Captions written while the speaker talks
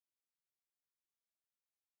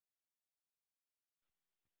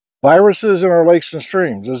Viruses in our lakes and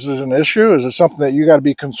streams. Is this an issue? Is it something that you got to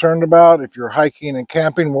be concerned about if you're hiking and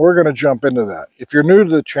camping? Well, we're going to jump into that. If you're new to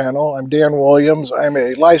the channel, I'm Dan Williams. I'm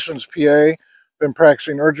a licensed PA, been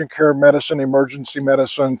practicing urgent care medicine, emergency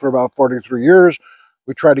medicine for about 43 years.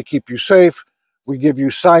 We try to keep you safe. We give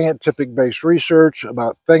you scientific-based research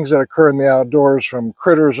about things that occur in the outdoors, from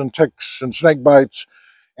critters and ticks and snake bites.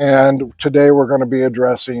 And today we're going to be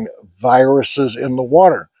addressing viruses in the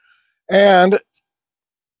water. And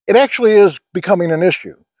it actually is becoming an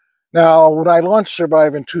issue. Now, when I launched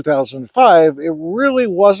Survive in 2005, it really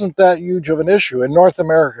wasn't that huge of an issue. In North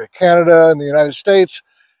America, Canada, and the United States,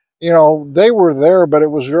 they were there, but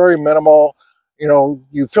it was very minimal.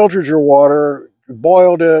 You filtered your water, you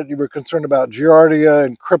boiled it, you were concerned about Giardia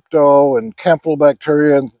and crypto and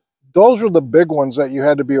campylobacteria, and those were the big ones that you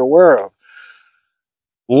had to be aware of.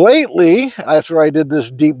 Lately, after I did this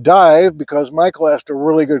deep dive, because Michael asked a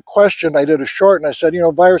really good question, I did a short and I said,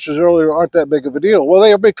 viruses earlier aren't that big of a deal. Well,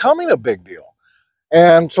 they are becoming a big deal.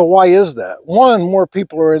 And so why is that? One, more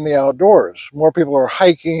people are in the outdoors. More people are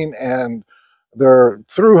hiking, and they're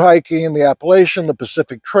through hiking the Appalachian, the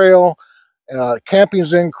Pacific Trail.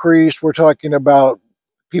 Camping's increased. We're talking about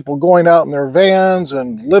people going out in their vans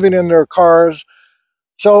and living in their cars.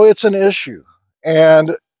 So it's an issue.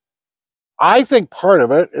 And I think part of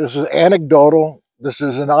it is anecdotal. This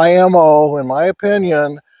is an IMO, in my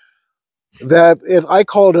opinion, that if I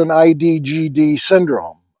call it an IDGD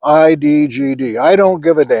syndrome, IDGD, I don't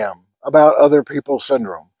give a damn about other people's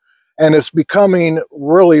syndrome. And it's becoming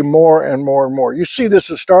really more and more and more. You see this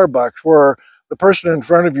at Starbucks, where the person in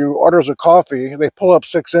front of you orders a coffee, they pull up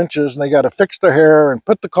 6 inches and they got to fix their hair and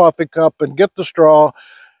put the coffee cup and get the straw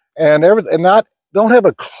and everything, and don't have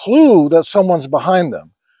a clue that someone's behind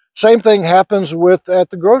them. Same thing happens at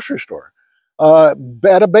the grocery store,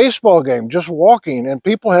 at a baseball game, just walking, and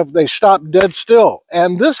they stop dead still.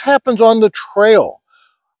 And this happens on the trail.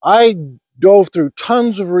 I dove through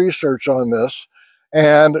tons of research on this,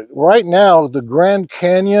 and right now the Grand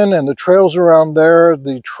Canyon and the trails around there,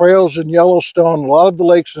 the trails in Yellowstone, a lot of the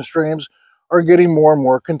lakes and streams are getting more and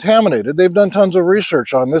more contaminated. They've done tons of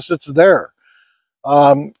research on this. It's there.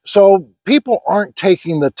 So people aren't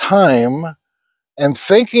taking the time and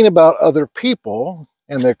thinking about other people,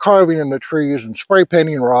 and they're carving in the trees and spray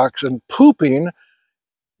painting rocks and pooping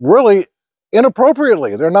really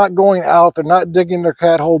inappropriately. They're not going out, they're not digging their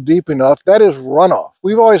cat hole deep enough. That is runoff.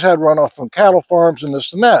 We've always had runoff from cattle farms and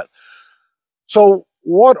this and that. So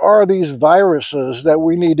what are these viruses that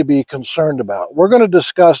we need to be concerned about? We're going to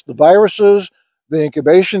discuss the viruses, the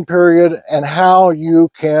incubation period, and how you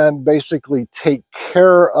can basically take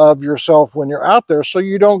care of yourself when you're out there so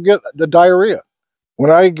you don't get the diarrhea. When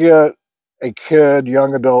I get a kid,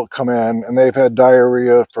 young adult, come in and they've had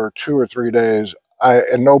diarrhea for 2 or 3 days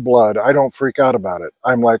and no blood, I don't freak out about it.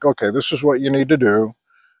 I'm like, okay, this is what you need to do.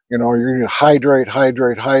 You need to hydrate,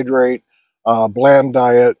 bland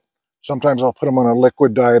diet. Sometimes I'll put them on a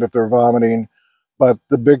liquid diet if they're vomiting. But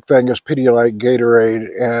the big thing is Pedialyte, Gatorade,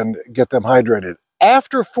 and get them hydrated.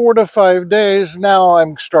 After 4 to 5 days, now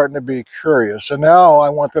I'm starting to be curious. And now I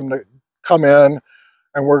want them to come in,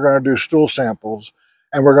 and we're going to do stool samples,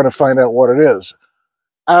 and we're going to find out what it is.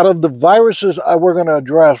 Out of the viruses we're going to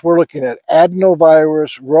address, we're looking at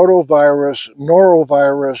adenovirus, rotavirus,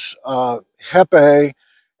 norovirus, Hep A,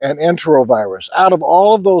 and enterovirus. Out of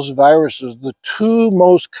all of those viruses, the 2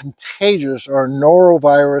 most contagious are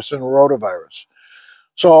norovirus and rotavirus.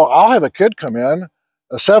 So I'll have a kid come in,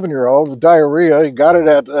 a 7-year-old with diarrhea. He got it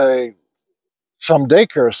at some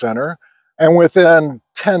daycare center, and within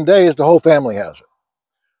 10 days, the whole family has it.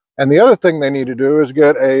 And the other thing they need to do is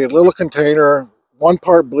get a little container, 1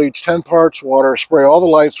 part bleach, 10 parts water, spray all the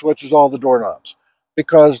light switches, all the doorknobs,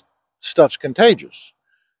 because stuff's contagious.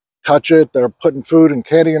 Touch it, they're putting food and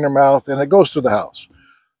candy in their mouth, and it goes through the house.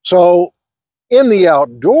 So in the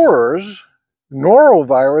outdoors,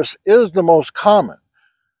 norovirus is the most common.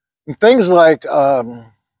 And things like a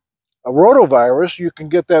rotavirus, you can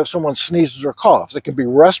get that if someone sneezes or coughs. It can be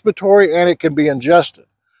respiratory and it can be ingested.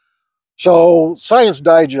 So Science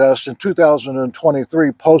Digest in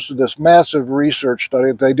 2023 posted this massive research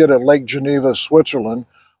study that they did at Lake Geneva, Switzerland,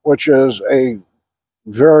 which is a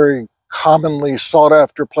very commonly sought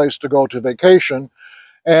after place to go to vacation.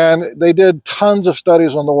 And they did tons of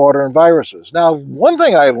studies on the water and viruses. Now, one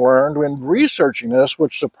thing I learned when researching this,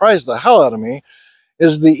 which surprised the hell out of me,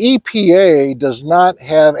 is the EPA does not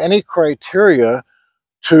have any criteria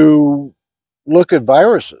to look at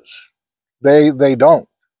viruses. They don't,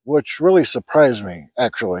 which really surprised me,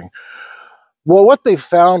 actually. Well, what they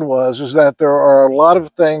found is that there are a lot of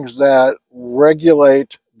things that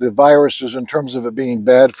regulate the viruses in terms of it being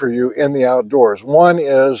bad for you in the outdoors. One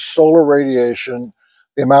is solar radiation,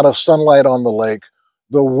 the amount of sunlight on the lake,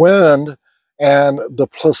 the wind, and the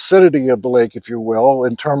placidity of the lake, if you will,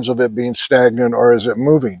 in terms of it being stagnant or is it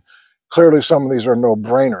moving. Clearly, some of these are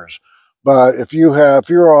no-brainers. But if you have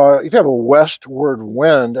a westward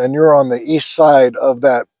wind and you're on the east side of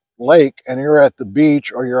that lake and you're at the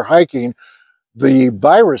beach or you're hiking, the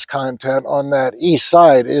virus content on that east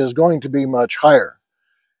side is going to be much higher.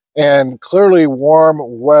 And clearly warm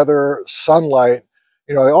weather, sunlight,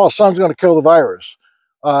 oh, sun's going to kill the virus.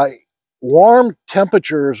 Warm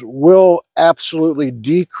temperatures will absolutely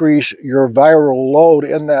decrease your viral load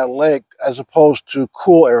in that lake as opposed to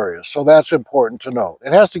cool areas. So that's important to note.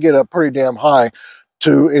 It has to get up pretty damn high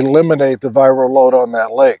to eliminate the viral load on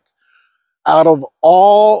that lake. Out of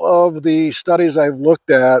all of the studies I've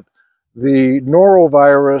looked at, the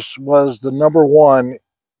norovirus was the #1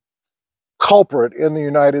 culprit in the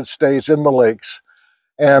United States in the lakes.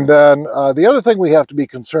 And then the other thing we have to be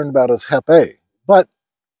concerned about is Hep A. But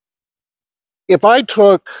if I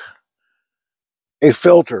took a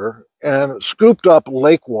filter and scooped up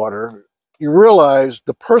lake water, you realize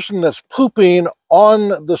the person that's pooping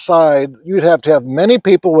on the side, you'd have to have many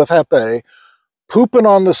people with Hep A pooping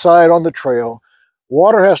on the side on the trail.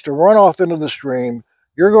 Water has to run off into the stream.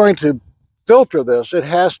 You're going to filter this. It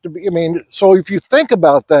has to be, so if you think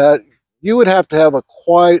about that, you would have to have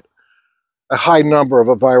quite a high number of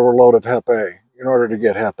a viral load of Hep A in order to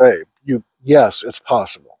get Hep A. Yes, it's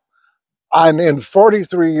possible. And in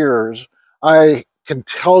 43 years, I can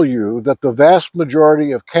tell you that the vast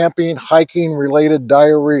majority of camping, hiking related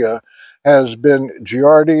diarrhea has been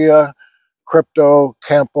Giardia, Crypto,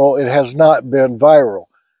 Campbell. It has not been viral.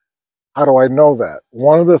 How do I know that?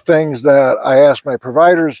 One of the things that I ask my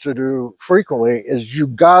providers to do frequently is you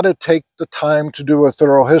got to take the time to do a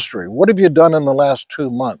thorough history. What have you done in the last 2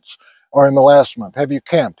 months or in the last month? Have you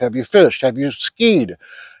camped? Have you fished? Have you skied?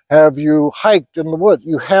 Have you hiked in the woods?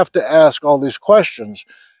 You have to ask all these questions,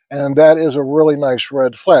 and that is a really nice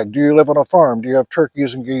red flag. Do you live on a farm? Do you have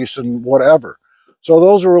turkeys and geese and whatever? So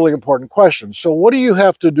those are really important questions. So what do you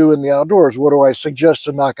have to do in the outdoors? What do I suggest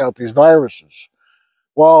to knock out these viruses?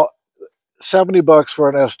 Well, $70 for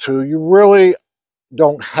an S2. You really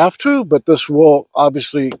don't have to, but this will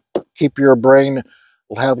obviously keep your brain,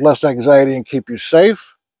 will have less anxiety and keep you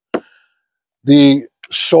safe. The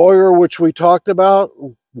Sawyer, which we talked about,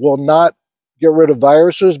 will not get rid of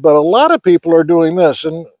viruses, but a lot of people are doing this,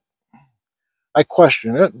 and I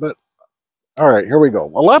question it, but all right, here we go.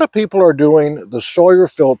 A lot of people are doing the Sawyer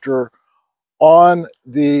filter on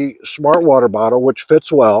the smart water bottle, which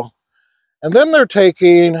fits well, and then they're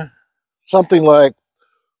taking something like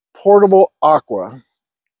portable aqua.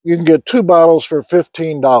 You can get 2 bottles for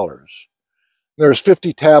 $15. There's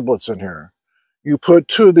 50 tablets in here. You put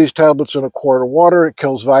 2 of these tablets in a quart of water, it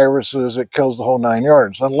kills viruses, it kills the whole 9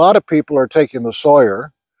 yards. And a lot of people are taking the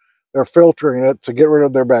Sawyer, they're filtering it to get rid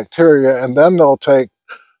of their bacteria, and then they'll take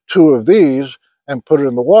 2 of these and put it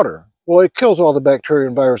in the water. Well, it kills all the bacteria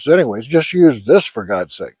and viruses anyways. Just use this, for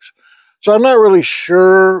God's sakes. So I'm not really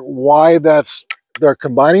sure why they're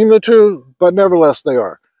combining the 2, but nevertheless they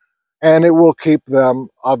are. And it will keep them,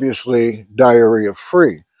 obviously,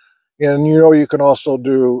 diarrhea-free. And you can also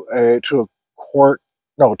do to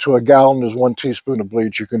a gallon is 1 teaspoon of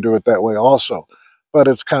bleach. You can do it that way also. But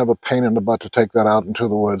it's kind of a pain in the butt to take that out into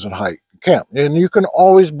the woods and hike, camp. And you can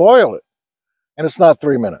always boil it. And it's not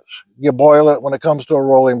 3 minutes. You boil it when it comes to a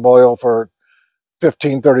rolling boil for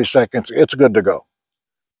 15, 30 seconds. It's good to go.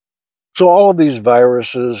 So all of these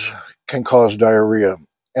viruses can cause diarrhea,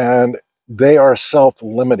 and they are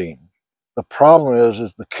self-limiting. The problem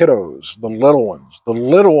is the kiddos, the little ones. The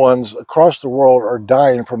little ones across the world are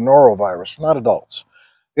dying from norovirus, not adults.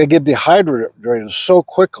 They get dehydrated so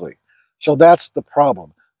quickly. So that's the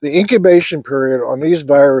problem. The incubation period on these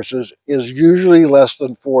viruses is usually less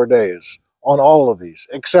than 4 days on all of these,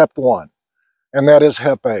 except one, and that is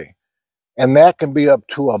Hep A. And that can be up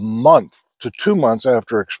to a month to 2 months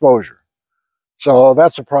after exposure. So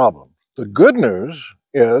that's a problem. The good news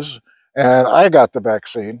is, and I got the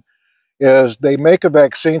vaccine, is they make a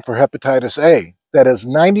vaccine for hepatitis A that is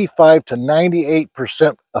 95 to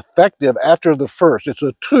 98% effective after the first. It's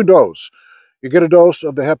a 2-dose. You get a dose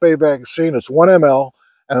of the Hep A vaccine, it's 1 ml,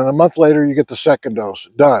 and then a month later you get the second dose.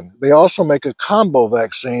 Done. They also make a combo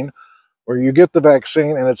vaccine where you get the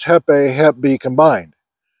vaccine and it's Hep A, Hep B combined.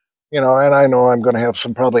 And I know I'm going to have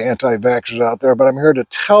some probably anti-vaxxers out there, but I'm here to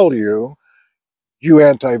tell you, you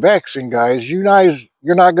anti-vaccine guys, you're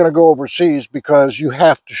not going to go overseas because you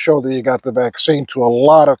have to show that you got the vaccine to a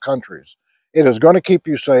lot of countries. It is going to keep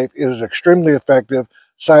you safe. It is extremely effective.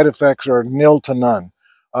 Side effects are nil to none.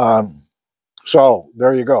 So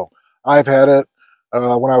there you go. I've had it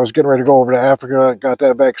when I was getting ready to go over to Africa. Got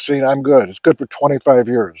that vaccine. I'm good. It's good for 25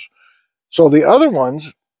 years. So the other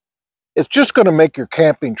ones, it's just going to make your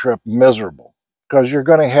camping trip miserable because you're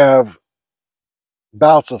going to have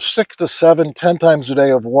bouts of 6 to 7, 10 times a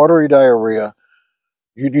day of watery diarrhea.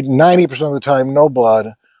 You do 90% of the time no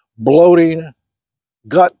blood, bloating,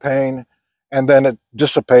 gut pain, and then it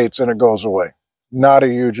dissipates and it goes away. Not a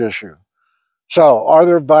huge issue. So, are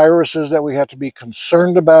there viruses that we have to be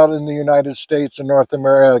concerned about in the United States and North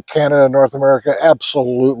America, Canada, North America?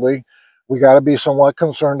 Absolutely. We got to be somewhat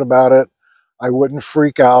concerned about it. I wouldn't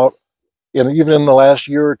freak out. Even in the last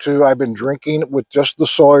year or two, I've been drinking with just the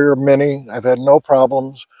Sawyer Mini. I've had no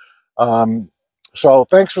problems. Um, so,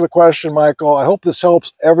 thanks for the question, Michael. I hope this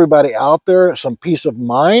helps everybody out there. Some peace of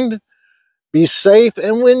mind. Be safe,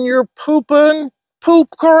 and when you're pooping, poop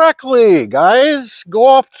correctly, guys. Go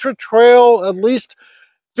off the trail at least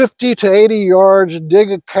 50 to 80 yards,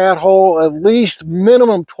 dig a cat hole at least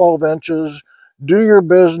minimum 12 inches, do your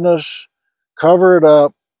business, cover it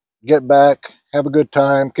up, get back, have a good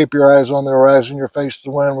time, keep your eyes on the horizon, your face to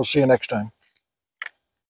the wind. We'll see you next time.